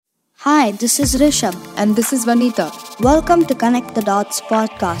Hi, this is Rishabh. And this is Vanita. Welcome to Connect the Dots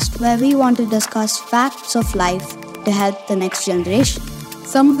podcast, where we want to discuss facts of life to help the next generation.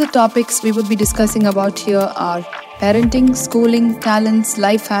 Some of the topics we would be discussing about here are parenting, schooling, talents,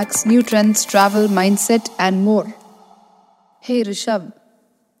 life hacks, new trends, travel, mindset, and more. Hey Rishabh,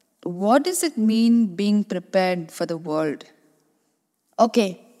 what does it mean being prepared for the world?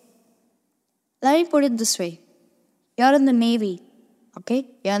 Okay, let me put it this way. You're in the Navy, okay?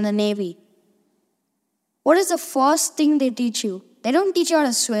 You're in the Navy. What is the first thing they teach you? They don't teach you how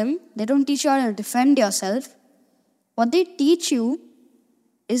to swim, they don't teach you how to defend yourself. What they teach you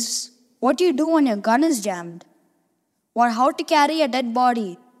is what you do when your gun is jammed, or how to carry a dead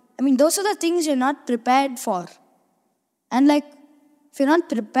body. I mean, those are the things you're not prepared for. And if you're not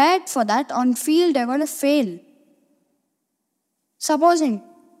prepared for that, on field, you're going to fail. Supposing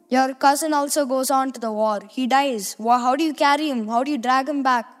your cousin also goes on to the war. He dies. How do you carry him? How do you drag him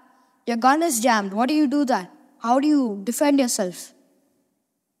back? Your gun is jammed. What do you do that? How do you defend yourself?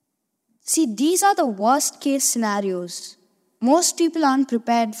 See, these are the worst case scenarios. Most people aren't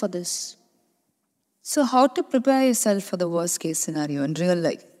prepared for this. So, how to prepare yourself for the worst case scenario in real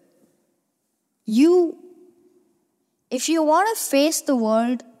life? If you want to face the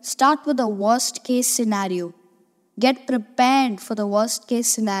world, start with the worst case scenario. Get prepared for the worst case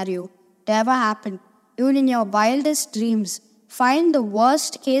scenario to ever happen. Even in your wildest dreams, find the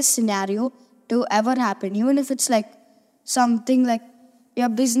worst case scenario to ever happen. Even if it's something like your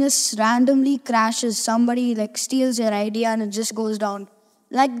business randomly crashes, somebody steals your idea and it just goes down.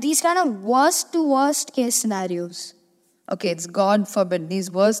 These kind of worst to worst case scenarios. Okay, it's God forbid.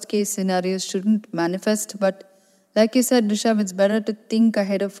 These worst case scenarios shouldn't manifest, but like you said, Rishabh, it's better to think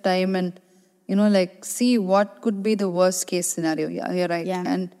ahead of time and see what could be the worst case scenario. Yeah, you're right. Yeah.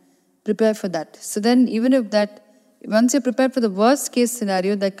 And prepare for that. So then even if once you're prepared for the worst case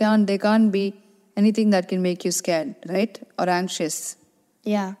scenario, there can't be anything that can make you scared, right? Or anxious.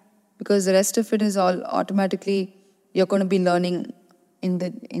 Yeah. Because the rest of it is all automatically you're going to be learning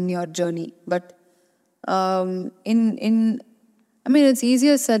in your journey. But it's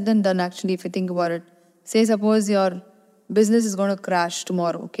easier said than done actually if you think about it. Say suppose your business is going to crash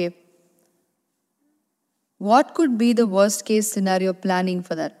tomorrow, okay? What could be the worst case scenario planning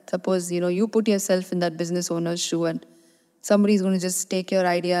for that? Suppose, you put yourself in that business owner's shoe and somebody's going to just take your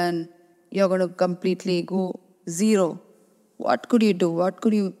idea and you're going to completely go zero. What could you do? What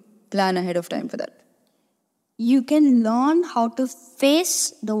could you plan ahead of time for that? You can learn how to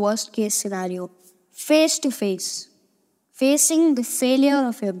face the worst case scenario face to face, facing the failure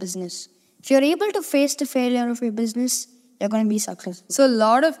of your business. If you're able to face the failure of your business, you're going to be successful. So a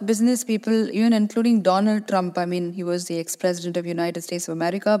lot of business people, even including Donald Trump, he was the ex-president of the United States of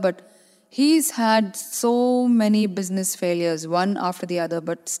America, but he's had so many business failures, one after the other,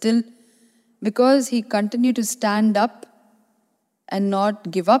 but still, because he continued to stand up and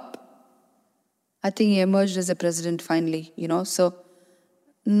not give up, I think he emerged as a president finally, So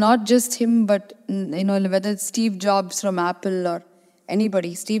not just him, but, whether it's Steve Jobs from Apple or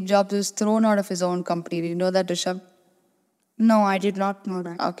anybody. Steve Jobs was thrown out of his own company. Do you know that, Rishabh? No, I did not know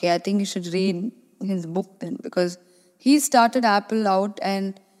that. Okay, I think you should read his book then, because he started Apple out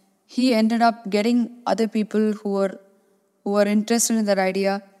and he ended up getting other people who were interested in that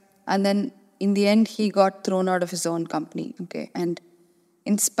idea, and then in the end he got thrown out of his own company. Okay, and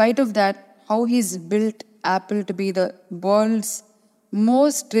in spite of that, how he's built Apple to be the world's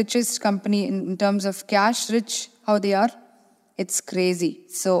most richest company in terms of cash rich, how they are, it's crazy.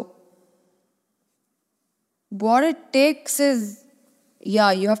 So what it takes is, you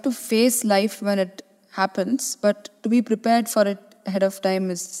have to face life when it happens, but to be prepared for it ahead of time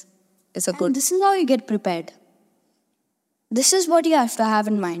is a good. And this is how you get prepared. This is what you have to have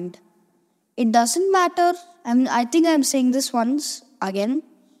in mind. It doesn't matter, I think I'm saying this once again,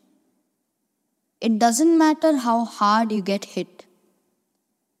 it doesn't matter how hard you get hit.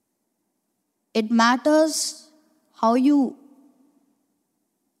 It matters how you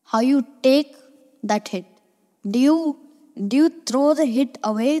take that hit. Do you throw the hit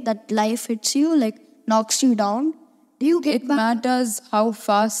away that life hits you, knocks you down? Do you get It back? matters how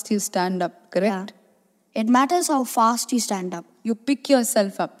fast you stand up, correct? Yeah. It matters how fast you stand up. You pick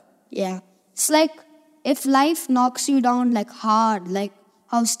yourself up. Yeah. It's like if life knocks you down hard, like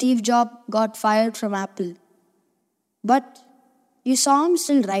how Steve Jobs got fired from Apple. But you saw him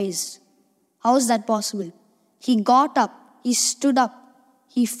still rise. How is that possible? He got up, he stood up,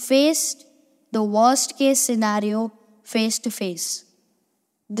 he faced the worst case scenario face to face.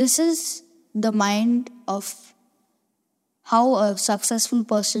 This is the mind of how a successful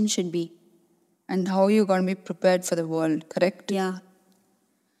person should be. And how you're going to be prepared for the world, correct? Yeah.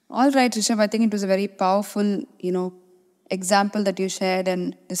 All right, Rishabh, I think it was a very powerful, example that you shared,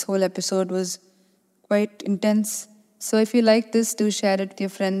 and this whole episode was quite intense. So if you like this, do share it with your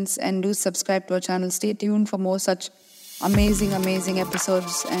friends and do subscribe to our channel. Stay tuned for more such amazing, amazing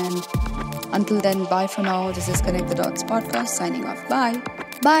episodes. And until then, bye for now. This is Connect the Dots podcast signing off. Bye.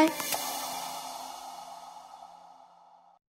 Bye.